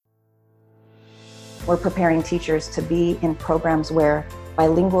we're preparing teachers to be in programs where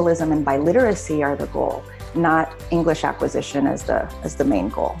bilingualism and biliteracy are the goal, not English acquisition as the main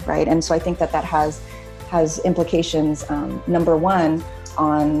goal, right? And so I think that has implications, number one,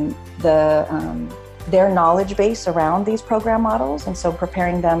 on their knowledge base around these program models. And so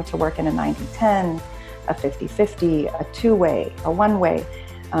preparing them to work in a 90-10, a 50-50, a two-way, a one-way.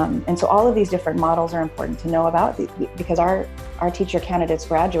 And so all of these different models are important to know about because our teacher candidates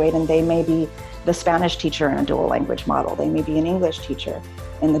graduate and they may be the Spanish teacher in a dual language model. They may be an English teacher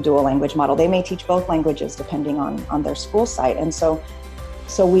in the dual language model. They may teach both languages depending on their school site. And so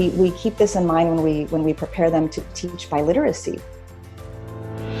we keep this in mind when we prepare them to teach biliteracy.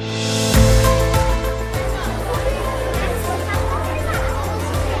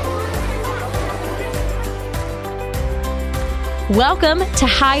 Welcome to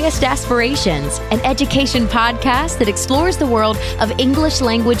Highest Aspirations, an education podcast that explores the world of English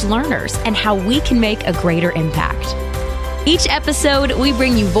language learners and how we can make a greater impact. Each episode, we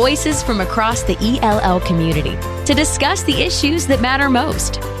bring you voices from across the ELL community to discuss the issues that matter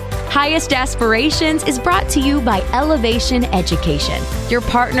most. Highest Aspirations is brought to you by Elevation Education, your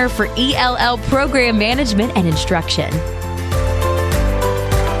partner for ELL program management and instruction.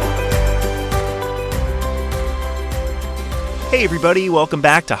 Hey everybody, welcome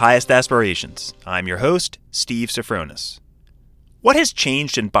back to Highest Aspirations. I'm your host, Steve Sofronis. What has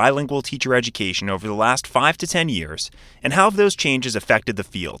changed in bilingual teacher education over the last 5 to 10 years, and how have those changes affected the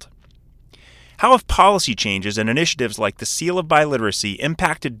field? How have policy changes and initiatives like the Seal of Biliteracy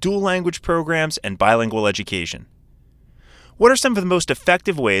impacted dual language programs and bilingual education? What are some of the most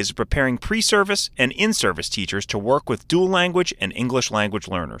effective ways of preparing pre-service and in-service teachers to work with dual language and English language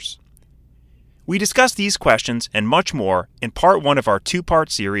learners? We discuss these questions and much more in part one of our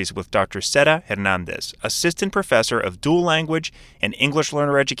two-part series with Dr. Seda Hernandez, Assistant Professor of Dual Language and English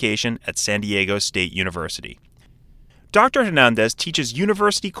Learner Education at San Diego State University. Dr. Hernandez teaches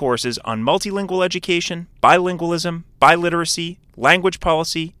university courses on multilingual education, bilingualism, biliteracy, language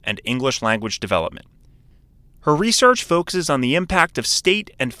policy, and English language development. Her research focuses on the impact of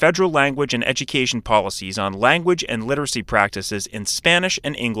state and federal language and education policies on language and literacy practices in Spanish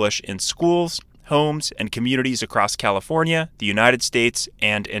and English in schools, homes, and communities across California, the United States,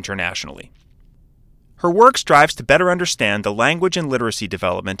 and internationally. Her work strives to better understand the language and literacy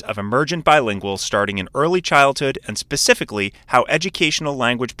development of emergent bilinguals starting in early childhood and specifically how educational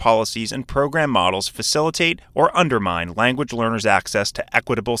language policies and program models facilitate or undermine language learners' access to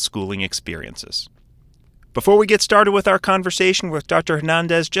equitable schooling experiences. Before we get started with our conversation with Dr.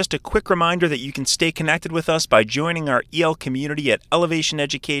 Hernandez, just a quick reminder that you can stay connected with us by joining our EL community at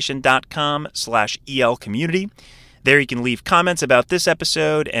elevationeducation.com/EL community. There you can leave comments about this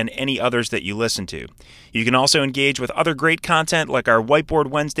episode and any others that you listen to. You can also engage with other great content like our Whiteboard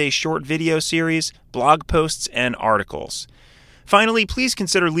Wednesday short video series, blog posts, and articles. Finally, please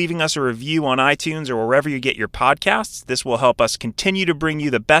consider leaving us a review on iTunes or wherever you get your podcasts. This will help us continue to bring you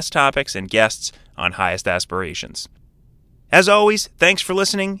the best topics and guests on Highest Aspirations. As always, thanks for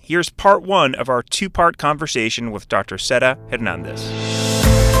listening. Here's part one of our two-part conversation with Dr. Seda Hernandez.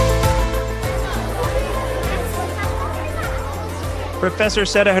 Professor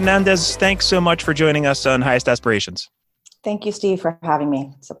Seda Hernandez, thanks so much for joining us on Highest Aspirations. Thank you, Steve, for having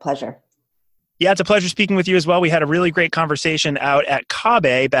me. It's a pleasure. Yeah, it's a pleasure speaking with you as well. We had a really great conversation out at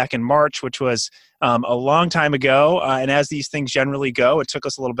CABE back in March, which was a long time ago. And as these things generally go, it took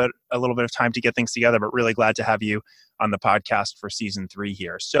us a little bit of time to get things together, but really glad to have you on the podcast for season 3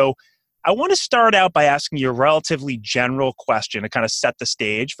 here. So I want to start out by asking you a relatively general question to kind of set the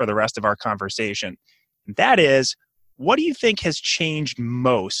stage for the rest of our conversation. And that is, what do you think has changed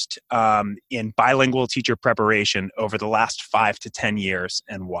most in bilingual teacher preparation over the last 5 to 10 years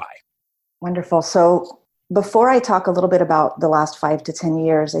and why? Wonderful. So before I talk a little bit about the last 5 to 10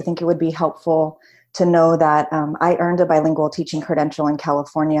 years, I think it would be helpful to know that I earned a bilingual teaching credential in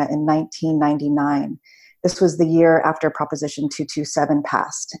California in 1999. This was the year after Proposition 227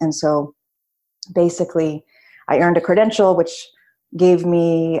 passed. And so basically, I earned a credential which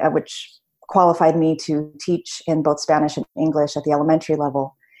qualified me to teach in both Spanish and English at the elementary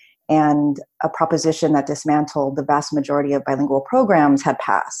level. And a proposition that dismantled the vast majority of bilingual programs had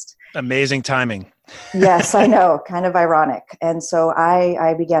passed. Amazing timing. Yes, I know, kind of ironic. And so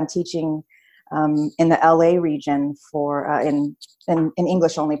I began teaching in the LA region for in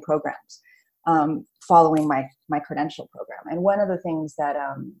English-only programs, following my credential program. And one of the things that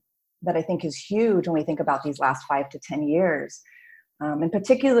I think is huge when we think about these last 5 to 10 years, and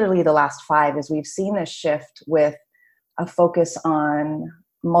particularly the last 5, is we've seen this shift with a focus on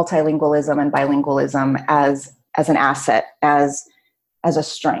multilingualism and bilingualism as an asset, as as a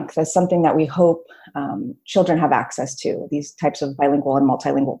strength, as something that we hope children have access to, these types of bilingual and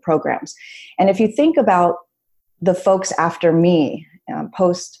multilingual programs. And if you think about the folks after me,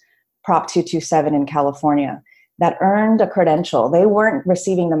 post Prop 227 in California, that earned a credential, they weren't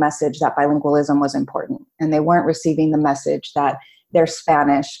receiving the message that bilingualism was important, and they weren't receiving the message that their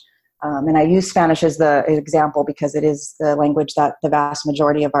Spanish, and I use Spanish as the example because it is the language that the vast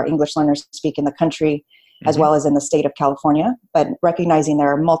majority of our English learners speak in the country, as well as in the state of California, but recognizing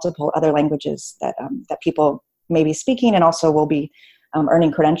there are multiple other languages that people may be speaking and also will be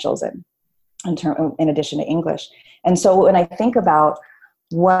earning credentials in addition to English. And so when I think about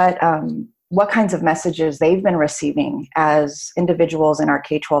what kinds of messages they've been receiving as individuals in our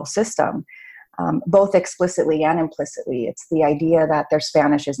K-12 system, both explicitly and implicitly, it's the idea that their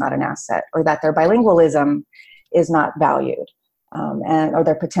Spanish is not an asset, or that their bilingualism is not valued, or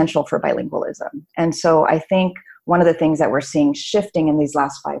their potential for bilingualism. And so I think one of the things that we're seeing shifting in these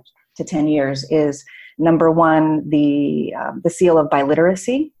last 5 to 10 years is, number one, the seal of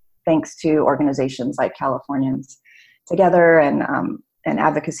biliteracy, thanks to organizations like Californians Together and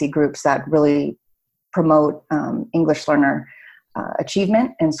advocacy groups that really promote English learner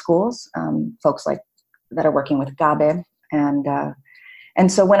achievement in schools, folks like that are working with GABE.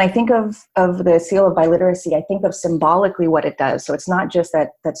 And so when I think of the seal of biliteracy, I think of symbolically what it does. So it's not just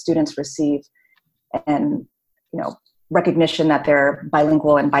that students receive and recognition that they're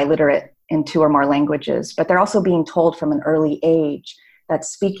bilingual and biliterate in 2 or more languages, but they're also being told from an early age that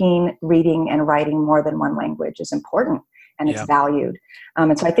speaking, reading, and writing more than one language is important and it's valued.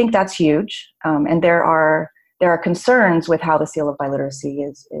 And so I think that's huge. And there are concerns with how the seal of biliteracy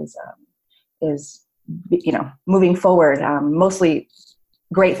is moving forward. Mostly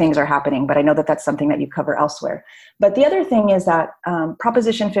great things are happening, but I know that that's something that you cover elsewhere. But the other thing is that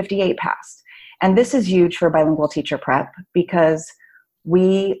Proposition 58 passed. And this is huge for bilingual teacher prep because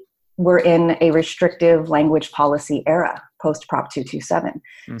we were in a restrictive language policy era post Prop 227.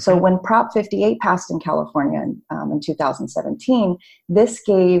 Mm-hmm. So when Prop 58 passed in California in 2017, this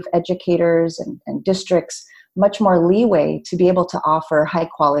gave educators and districts much more leeway to be able to offer high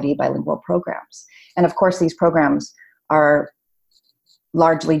quality bilingual programs. And of course, these programs are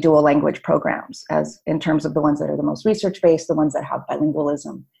largely dual language programs, as in terms of the ones that are the most research-based, the ones that have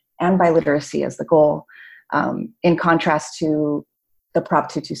bilingualism and biliteracy as the goal, in contrast to the Prop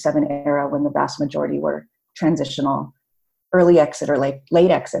 227 era when the vast majority were transitional, early exit or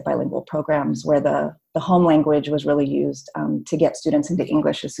late exit bilingual programs where the home language was really used to get students into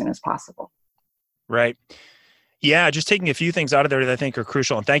English as soon as possible. Right. Yeah, just taking a few things out of there that I think are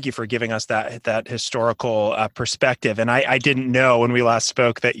crucial. And thank you for giving us that historical perspective. And I didn't know when we last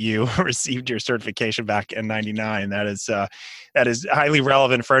spoke that you received your certification back in '99. That is highly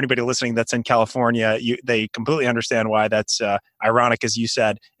relevant for anybody listening that's in California. They completely understand why that's ironic, as you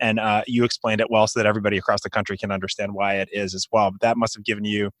said, and you explained it well so that everybody across the country can understand why it is as well. But that must have given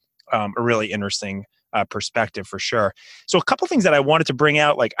you a really interesting perspective for sure. So a couple of things that I wanted to bring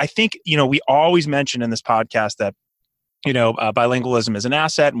out, like I think, we always mention in this podcast that, bilingualism is an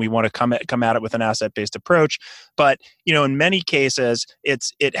asset and we want to come at it with an asset-based approach. But, in many cases,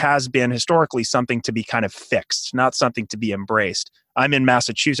 it has been historically something to be kind of fixed, not something to be embraced. I'm in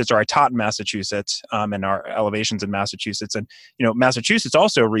Massachusetts, or I taught in Massachusetts, and our elevations in Massachusetts. And, Massachusetts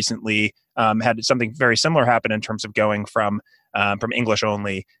also recently had something very similar happen in terms of going from English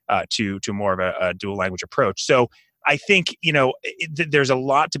only to more of a dual language approach. So I think, there's a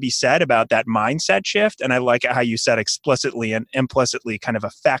lot to be said about that mindset shift. And I like how you said explicitly and implicitly kind of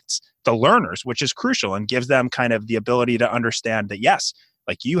affects the learners, which is crucial and gives them kind of the ability to understand that, yes,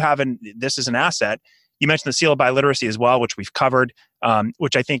 like this is an asset. You mentioned the seal of biliteracy as well, which we've covered,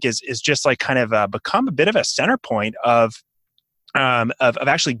 which I think is just like kind of become a bit of a center point of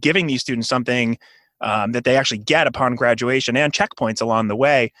actually giving these students something that they actually get upon graduation and checkpoints along the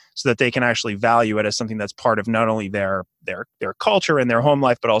way so that they can actually value it as something that's part of not only their culture and their home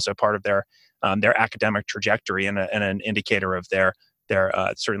life, but also part of their academic trajectory and an indicator of their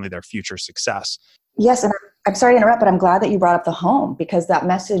certainly their future success. Yes, and I'm sorry to interrupt, but I'm glad that you brought up the home, because that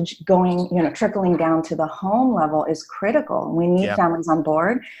message trickling down to the home level is critical. We need families on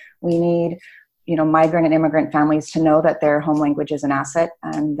board. We need migrant and immigrant families to know that their home language is an asset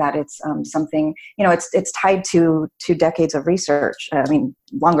and that it's something, it's tied to decades of research.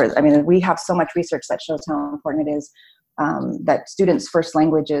 Longer. We have so much research that shows how important it is that students' first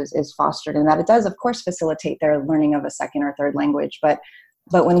language is fostered, and that it does, of course, facilitate their learning of a second or third language. But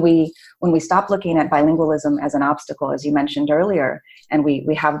But when we stop looking at bilingualism as an obstacle, as you mentioned earlier, and we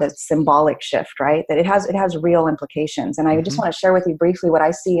have that symbolic shift, right? That it has real implications. And I just want to share with you briefly what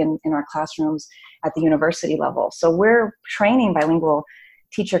I see in our classrooms at the university level. So we're training bilingual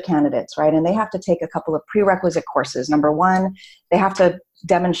teacher candidates, right? And they have to take a couple of prerequisite courses. Number one, they have to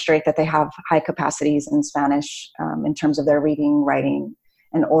demonstrate that they have high capacities in Spanish in terms of their reading, writing,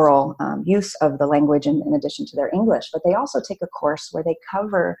 and oral use of the language in addition to their English. But they also take a course where they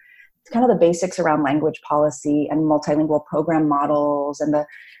cover kind of the basics around language policy and multilingual program models and the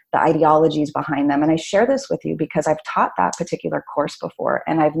ideologies behind them. And I share this with you because I've taught that particular course before,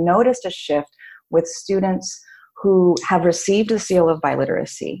 and I've noticed a shift with students who have received the seal of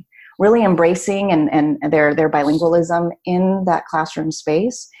biliteracy, really embracing and their bilingualism in that classroom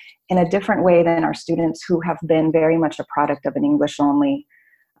space in a different way than our students who have been very much a product of an English-only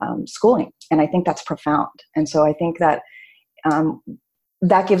schooling. And I think that's profound. And so I think that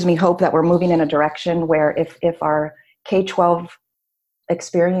that gives me hope that we're moving in a direction where if our K-12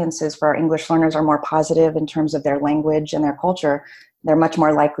 experiences for our English learners are more positive in terms of their language and their culture, they're much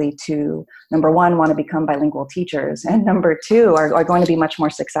more likely to, number one, want to become bilingual teachers, and number two, are going to be much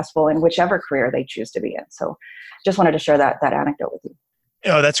more successful in whichever career they choose to be in. So just wanted to share that anecdote with you.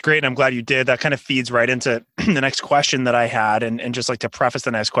 Oh, that's great. And I'm glad you did. That kind of feeds right into the next question that I had. And just like to preface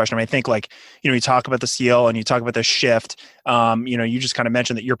the next question, I think you talk about the seal and you talk about the shift. You just kind of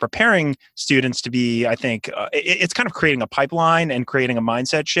mentioned that you're preparing students to be, I think, it's kind of creating a pipeline and creating a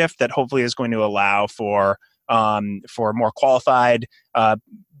mindset shift that hopefully is going to allow for more qualified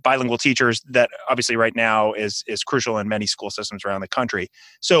bilingual teachers that obviously right now is crucial in many school systems around the country.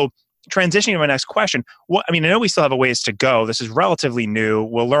 So transitioning to my next question, I know we still have a ways to go. This is relatively new.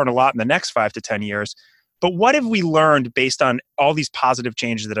 We'll learn a lot in the next 5 to 10 years. But what have we learned based on all these positive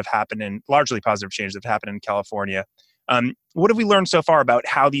changes that have happened, and largely positive changes that have happened in California? What have we learned so far about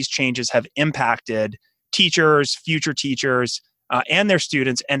how these changes have impacted teachers, future teachers, and their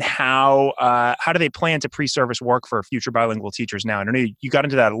students, and how do they plan to pre-service work for future bilingual teachers now? I know you got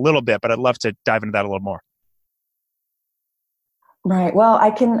into that a little bit, but I'd love to dive into that a little more. Right. Well,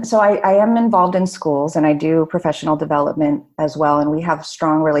 I am involved in schools and I do professional development as well. And we have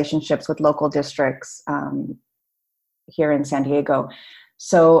strong relationships with local districts here in San Diego.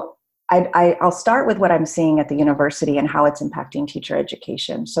 So I'll start with what I'm seeing at the university and how it's impacting teacher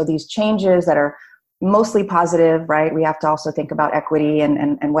education. So these changes that are mostly positive, right? We have to also think about equity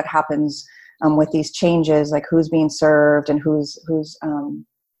and what happens with these changes, like who's being served and who's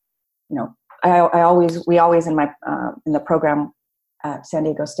we always in the program at San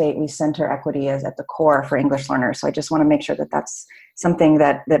Diego State, we center equity as at the core for English learners. So I just want to make sure that that's something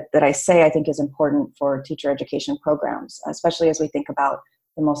that I say I think is important for teacher education programs, especially as we think about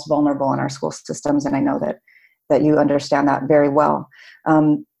the most vulnerable in our school systems. And I know that you understand that very well.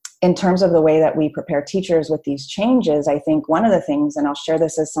 In terms of the way that we prepare teachers with these changes, I think one of the things, and I'll share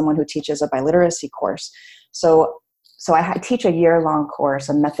this as someone who teaches a biliteracy course. So I teach a year-long course,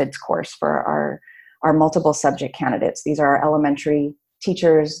 a methods course for our multiple subject candidates. These are our elementary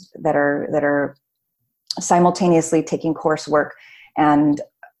teachers that are simultaneously taking coursework and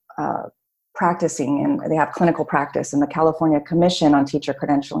practicing, and they have clinical practice. And the California Commission on Teacher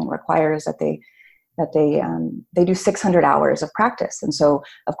Credentialing requires that they do 600 hours of practice. And so,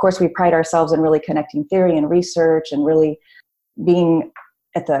 of course, we pride ourselves in really connecting theory and research and really being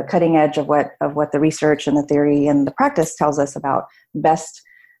at the cutting edge of what the research and the theory and the practice tells us about best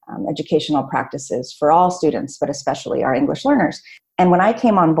educational practices for all students, but especially our English learners. And when I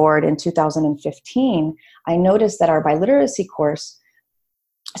came on board in 2015, I noticed that our biliteracy course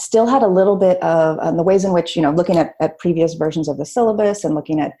still had a little bit of the ways in which, looking at previous versions of the syllabus and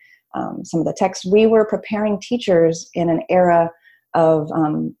looking at some of the text, we were preparing teachers in an era of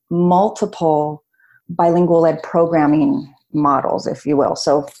multiple bilingual ed programming models, if you will.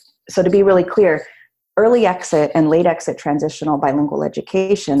 So to be really clear, early exit and late exit transitional bilingual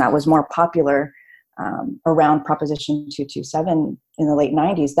education that was more popular around Proposition 227 in the late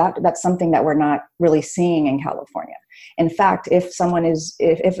 90s, that's something that we're not really seeing in California. In fact, if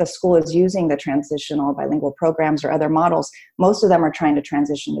a school is using the transitional bilingual programs or other models, most of them are trying to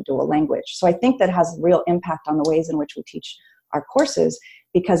transition to dual language. So I think that has real impact on the ways in which we teach our courses,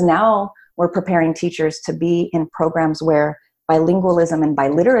 because now we're preparing teachers to be in programs where bilingualism and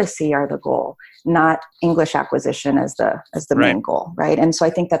biliteracy are the goal, not English acquisition as the main goal, right? And so I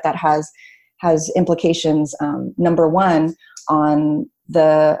think that has implications, number one, on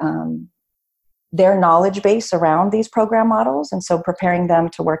their knowledge base around these program models. And so preparing them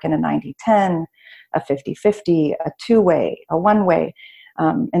to work in a 90-10, a 50-50, a two-way, a one-way.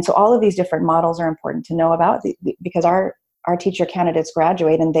 And so all of these different models are important to know about because our our teacher candidates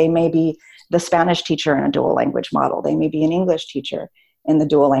graduate and they may be the Spanish teacher in a dual language model. They may be an English teacher in the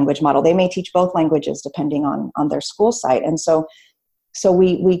dual language model. They may teach both languages depending on their school site. And so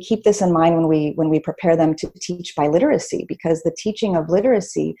we keep this in mind when we prepare them to teach biliteracy, because the teaching of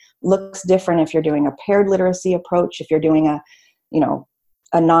literacy looks different if you're doing a paired literacy approach, if you're doing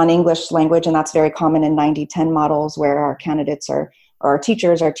a non-English language, and that's very common in 90-10 models where our candidates or our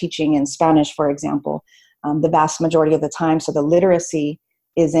teachers are teaching in Spanish, for example, the vast majority of the time. So the literacy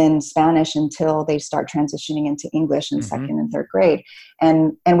is in Spanish until they start transitioning into English in second and third grade.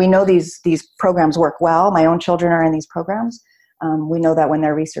 And we know these programs work well. My own children are in these programs. We know that when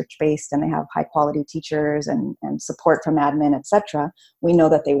they're research-based and they have high-quality teachers and support from admin, et cetera, we know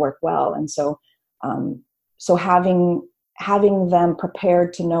that they work well. And so having them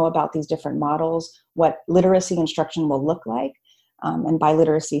prepared to know about these different models, what literacy instruction will look like, and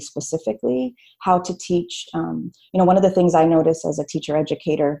biliteracy specifically, how to teach. One of the things I notice as a teacher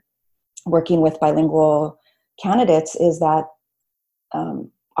educator working with bilingual candidates is that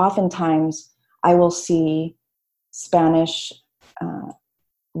oftentimes I will see Spanish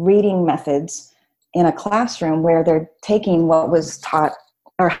reading methods in a classroom where they're taking what was taught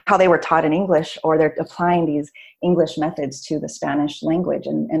or how they were taught in English, or they're applying these English methods to the Spanish language.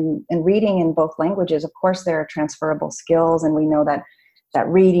 And reading in both languages, of course, there are transferable skills, and we know that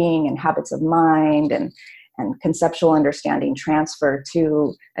reading and habits of mind and conceptual understanding transfer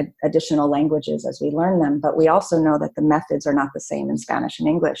to additional languages as we learn them. But we also know that the methods are not the same in Spanish and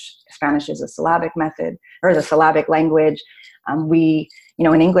English. Spanish is a syllabic method, or the syllabic language.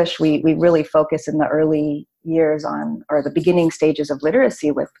 In English, we really focus in the early years on, or the beginning stages of literacy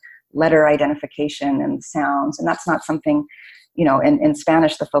with letter identification and sounds. And that's not something, in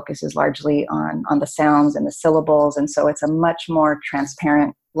Spanish, the focus is largely on the sounds and the syllables. And so it's a much more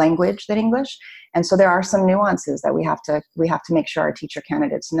transparent language than English. And so there are some nuances that we have to make sure our teacher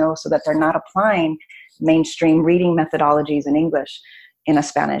candidates know, so that they're not applying mainstream reading methodologies in English in a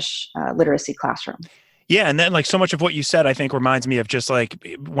Spanish literacy classroom. Yeah. And then so much of what you said, I think reminds me of just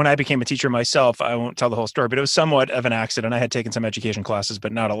when I became a teacher myself. I won't tell the whole story, but it was somewhat of an accident. I had taken some education classes,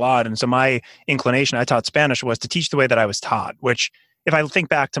 but not a lot. And so my inclination, I taught Spanish, was to teach the way that I was taught, which, if I think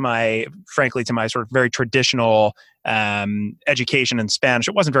back to my sort of very traditional education in Spanish,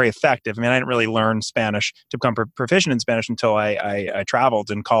 it wasn't very effective. I mean, I didn't really learn Spanish to become proficient in Spanish until I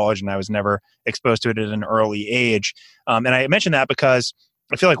traveled in college, and I was never exposed to it at an early age. And I mentioned that because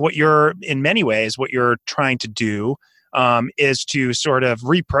I feel like in many ways, what you're trying to do is to sort of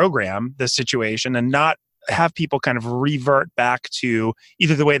reprogram the situation and not have people kind of revert back to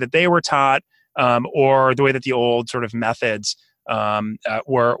either the way that they were taught or the way that the old sort of methods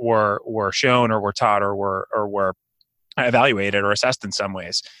were shown or were taught or were evaluated or assessed in some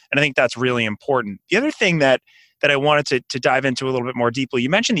ways. And I think that's really important. The other thing that I wanted to dive into a little bit more deeply, you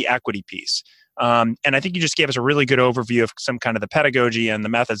mentioned the equity piece. And I think you just gave us a really good overview of some kind of the pedagogy and the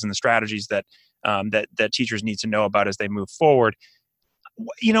methods and the strategies that teachers need to know about as they move forward.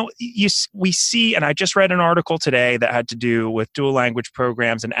 We see, and I just read an article today that had to do with dual language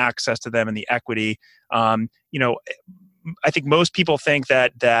programs and access to them and the equity. I think most people think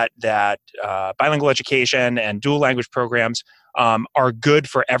that bilingual education and dual language programs are good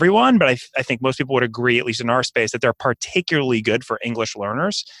for everyone, but I think most people would agree, at least in our space, that they're particularly good for English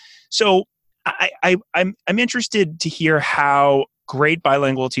learners. So I'm interested to hear how great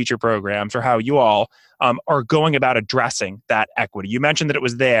bilingual teacher programs, or how you all are going about addressing that equity. You mentioned that it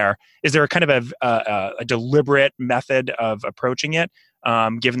was there. Is there a kind of a deliberate method of approaching it,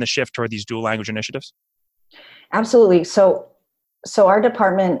 given the shift toward these dual language initiatives? Absolutely. So our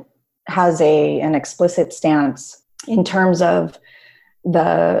department has an explicit stance in terms of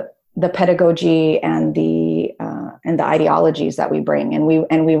the pedagogy and the ideologies that we bring, and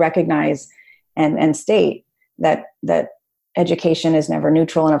we recognize and state that education is never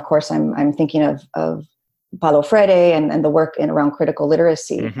neutral. And of course, I'm thinking of Paulo Freire and the work around critical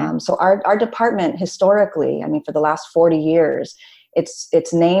literacy. Mm-hmm. So our department historically, for the last 40 years,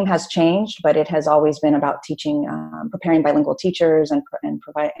 its name has changed, but it has always been about teaching, preparing bilingual teachers and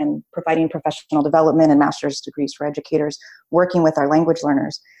providing professional development and master's degrees for educators, working with our language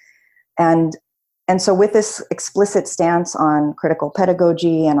learners. And so with this explicit stance on critical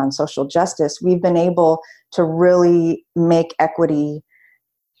pedagogy and on social justice, we've been able to really make equity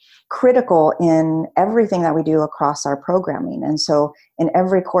critical in everything that we do across our programming. And so in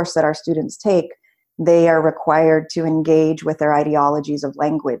every course that our students take, they are required to engage with their ideologies of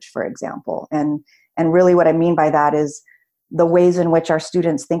language, for example. And really what I mean by that is the ways in which our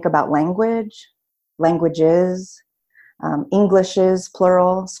students think about languages, English is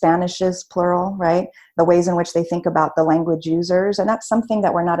plural, Spanish is plural, right? The ways in which they think about the language users. And that's something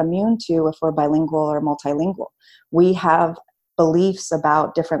that we're not immune to if we're bilingual or multilingual. We have beliefs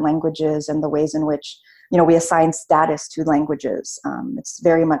about different languages and the ways in which, we assign status to languages. It's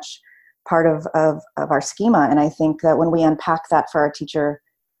very much part of our schema. And I think that when we unpack that for our teacher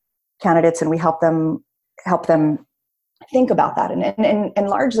candidates and we help them think about that, and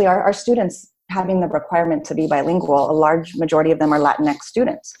largely our students having the requirement to be bilingual, a large majority of them are Latinx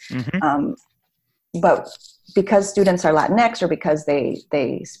students. But because students are Latinx or because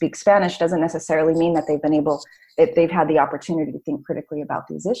they speak Spanish doesn't necessarily mean that they've had the opportunity to think critically about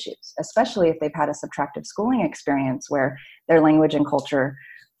these issues, especially if they've had a subtractive schooling experience where their language and culture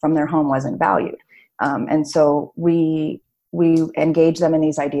from their home wasn't valued. And so we engage them in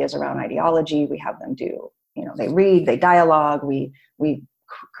these ideas around ideology. We have them do, they read, they dialogue, we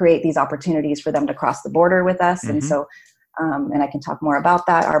create these opportunities for them to cross the border with us. And so, and I can talk more about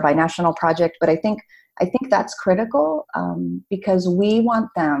that, our binational project, but I think that's critical because we want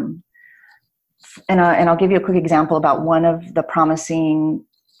them, and I'll give you a quick example about one of the promising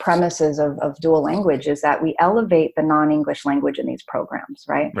premises of dual language is that we elevate the non-English language in these programs,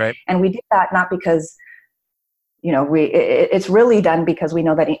 right? Right. And we do that not because, it's really done because we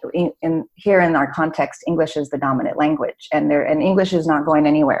know that here in our context, English is the dominant language, and English is not going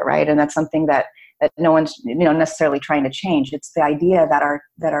anywhere, right? And that's something that no one's necessarily trying to change. It's the idea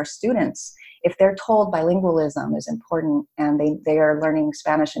that our students, if they're told bilingualism is important and they are learning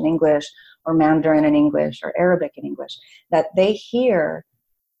Spanish and English or Mandarin and English or Arabic and English, that they hear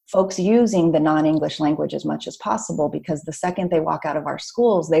folks using the non-English language as much as possible, because the second they walk out of our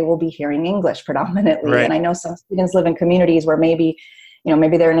schools, they will be hearing English predominantly. Right. And I know some students live in communities where maybe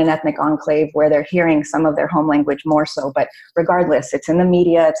they're in an ethnic enclave where they're hearing some of their home language more so, but regardless, it's in the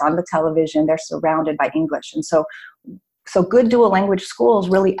media, it's on the television, they're surrounded by English. And so good dual language schools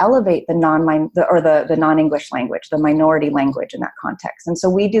really elevate the non-English language, the minority language in that context. And so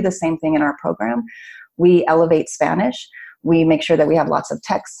we do the same thing in our program. We elevate Spanish. We make sure that we have lots of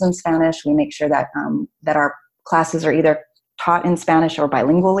texts in Spanish. We make sure that that our classes are either taught in Spanish or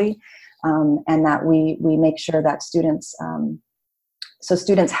bilingually, and that we make sure that students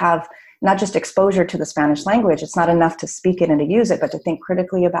have not just exposure to the Spanish language. It's not enough to speak it and to use it, but to think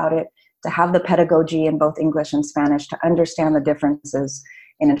critically about it, to have the pedagogy in both English and Spanish, to understand the differences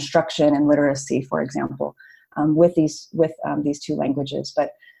in instruction and literacy, for example, with these two languages.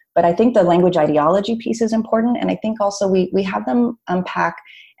 But I think the language ideology piece is important. And I think also we have them unpack,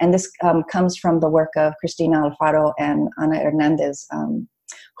 and this comes from the work of Cristina Alfaro and Ana Hernandez,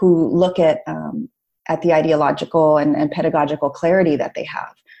 who look at the ideological and pedagogical clarity that they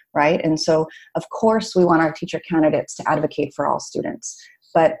have, right? And so, of course, we want our teacher candidates to advocate for all students.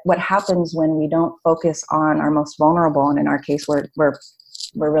 But what happens when we don't focus on our most vulnerable, and in our case, we're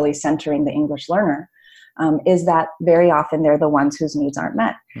really centering the English learner, is that very often they're the ones whose needs aren't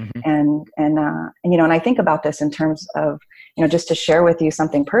met. And I think about this in terms of, just to share with you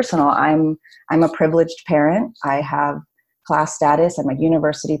something personal. I'm a privileged parent. I have class status. I'm a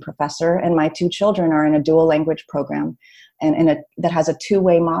university professor, and my two children are in a dual language program, and that has a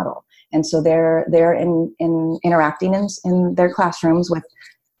two-way model. And so they're interacting in their classrooms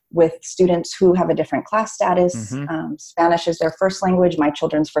with students who have a different class status. Spanish is their first language. My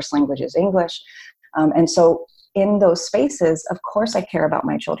children's first language is English. And so in those spaces, of course, I care about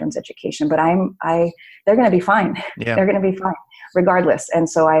my children's education, but they're going to be fine. Yeah. They're going to be fine regardless. And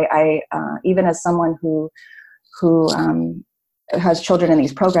so I even as someone who has children in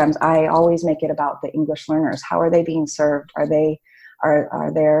these programs, I always make it about the English learners. How are they being served? Are their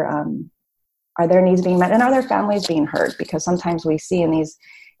needs being met? And are their families being heard? Because sometimes we see in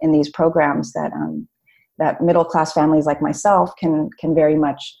these programs that middle class families like myself can very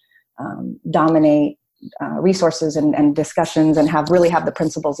much dominate resources and discussions and really have the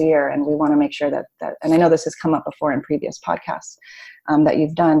principal's ear. And we want to make sure that, and I know this has come up before in previous podcasts that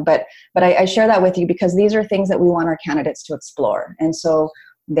you've done, but I share that with you because these are things that we want our candidates to explore. And so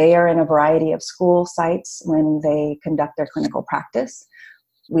they are in a variety of school sites when they conduct their clinical practice.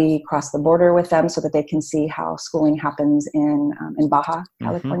 We cross the border with them so that they can see how schooling happens in Baja,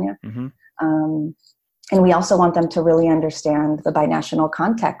 California. And we also want them to really understand the binational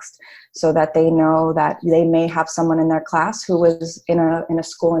context so that they know that they may have someone in their class who was in a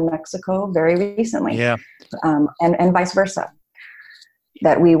school in Mexico very recently. Yeah. And vice versa.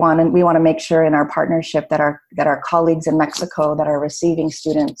 That we want to make sure in our partnership that our colleagues in Mexico that are receiving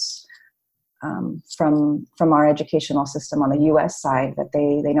students from our educational system on the U.S. side, that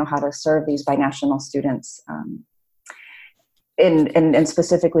they know how to serve these binational students and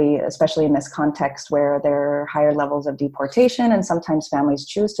specifically, especially in this context where there are higher levels of deportation and sometimes families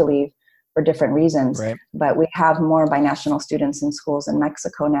choose to leave for different reasons. Right. But we have more binational students in schools in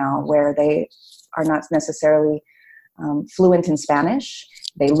Mexico now where they are not necessarily fluent in Spanish.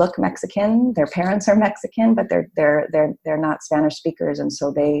 They look Mexican, their parents are Mexican, but they're not Spanish speakers. And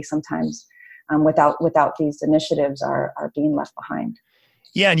so they sometimes, without these initiatives, are being left behind.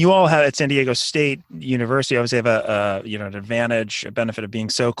 Yeah, and you all have at San Diego State University obviously have an advantage, a benefit of being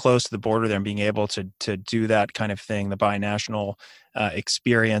so close to the border there and being able to do that kind of thing, the binational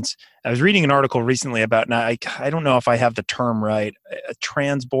experience. I was reading an article recently about, now I don't know if I have the term right,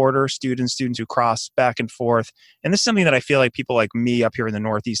 transborder students who cross back and forth. And this is something that I feel like people like me up here in the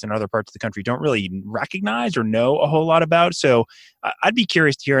Northeast and other parts of the country don't really recognize or know a whole lot about. So I'd be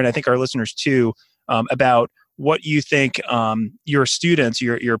curious to hear, and I think our listeners too, about what you think your students,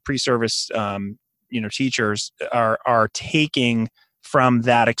 your pre-service, teachers are taking from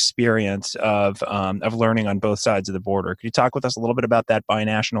that experience of learning on both sides of the border. Could you talk with us a little bit about that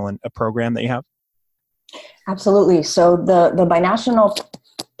binational program that you have? Absolutely. So the binational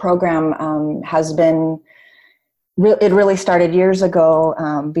program has been. It really started years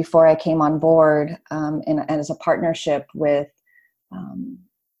ago before I came on board, and as a partnership with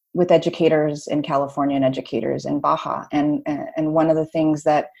educators in California and educators in Baja. And one of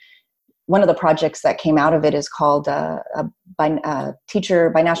the projects that came out of it is called a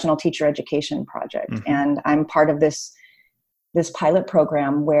binational teacher education project. Mm-hmm. And I'm part of this pilot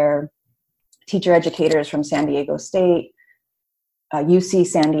program where teacher educators from San Diego State, UC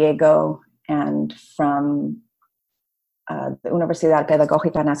San Diego, and from the Universidad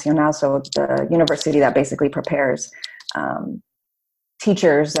Pedagógica Nacional, so the university that basically prepares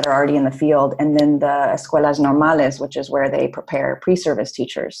teachers that are already in the field, and then the escuelas normales, which is where they prepare pre-service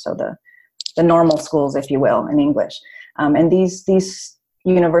teachers, so the normal schools, if you will, in English. And these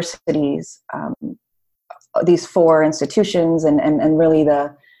universities, these four institutions, and really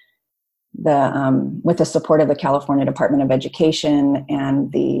with the support of the California Department of Education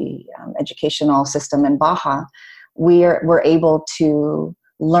and the educational system in Baja, we're able to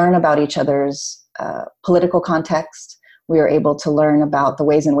learn about each other's political context. We were able to learn about the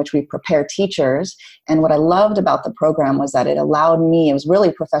ways in which we prepare teachers. And what I loved about the program was that it was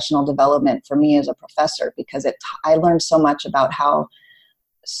really professional development for me as a professor, because I learned so much about how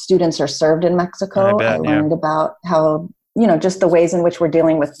students are served in Mexico. I learned about how, just the ways in which we're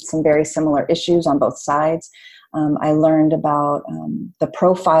dealing with some very similar issues on both sides. I learned about the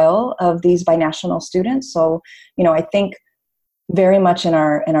profile of these binational students. So, I think very much in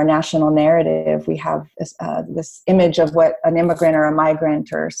our national narrative, we have this image of what an immigrant or a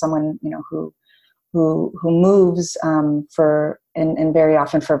migrant or someone who moves and very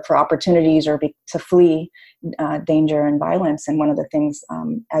often for opportunities or to flee danger and violence. And one of the things,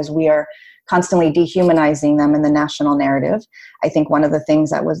 as we are constantly dehumanizing them in the national narrative, I think one of the things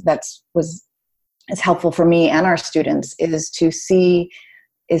that is helpful for me and our students is to see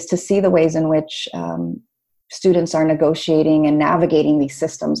the ways in which students are negotiating and navigating these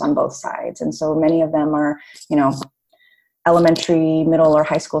systems on both sides. And so many of them are, elementary, middle, or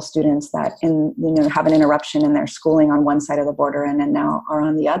high school students that have an interruption in their schooling on one side of the border and then now are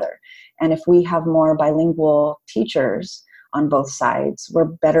on the other. And if we have more bilingual teachers on both sides, we're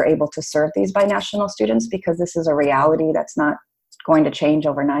better able to serve these binational students, because this is a reality that's not going to change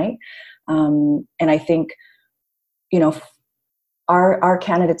overnight. And I think, our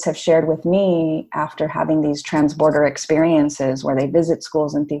candidates have shared with me after having these transborder experiences where they visit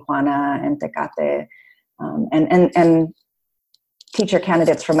schools in Tijuana and Tecate, and teacher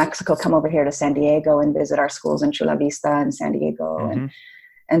candidates from Mexico come over here to San Diego and visit our schools in Chula Vista and San Diego. Mm-hmm.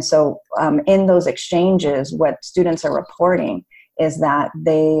 And so in those exchanges, what students are reporting is that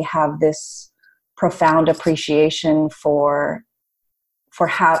they have this profound appreciation for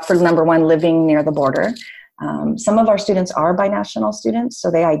number one, living near the border. Some of our students are binational students, so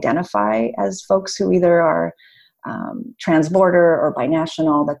they identify as folks who either are transborder or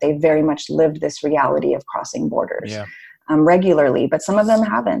binational, that they very much lived this reality of crossing borders regularly, but some of them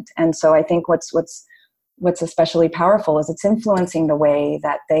haven't. And so I think what's especially powerful is it's influencing the way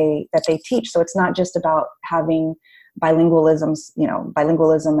that they teach. So it's not just about having bilingualism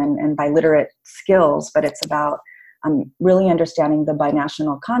and biliterate skills, but it's about really understanding the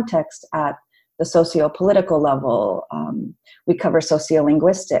binational context at the socio-political level. We cover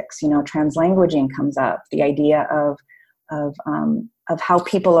sociolinguistics, translanguaging comes up, the idea of how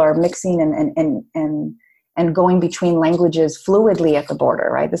people are mixing and going between languages fluidly at the border,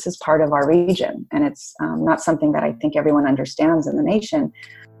 right? This is part of our region, and it's not something that I think everyone understands in the nation.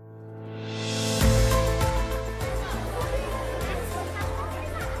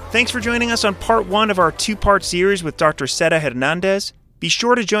 Thanks for joining us on part 1 of our 2-part series with Dr. Seda Hernandez. Be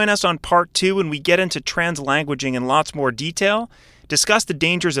sure to join us on part 2 when we get into translanguaging in lots more detail, discuss the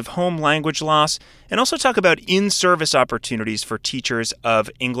dangers of home language loss, and also talk about in-service opportunities for teachers of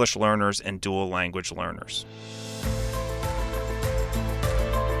English learners and dual language learners.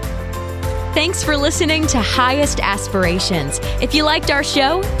 Thanks for listening to Highest Aspirations. If you liked our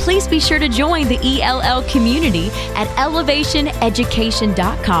show, please be sure to join the ELL community at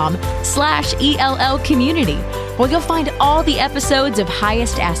elevationeducation.com/ELL community, where you'll find all the episodes of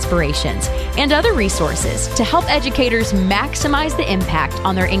Highest Aspirations and other resources to help educators maximize the impact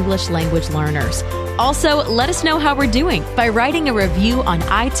on their English language learners. Also, let us know how we're doing by writing a review on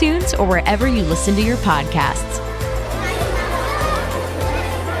iTunes or wherever you listen to your podcasts.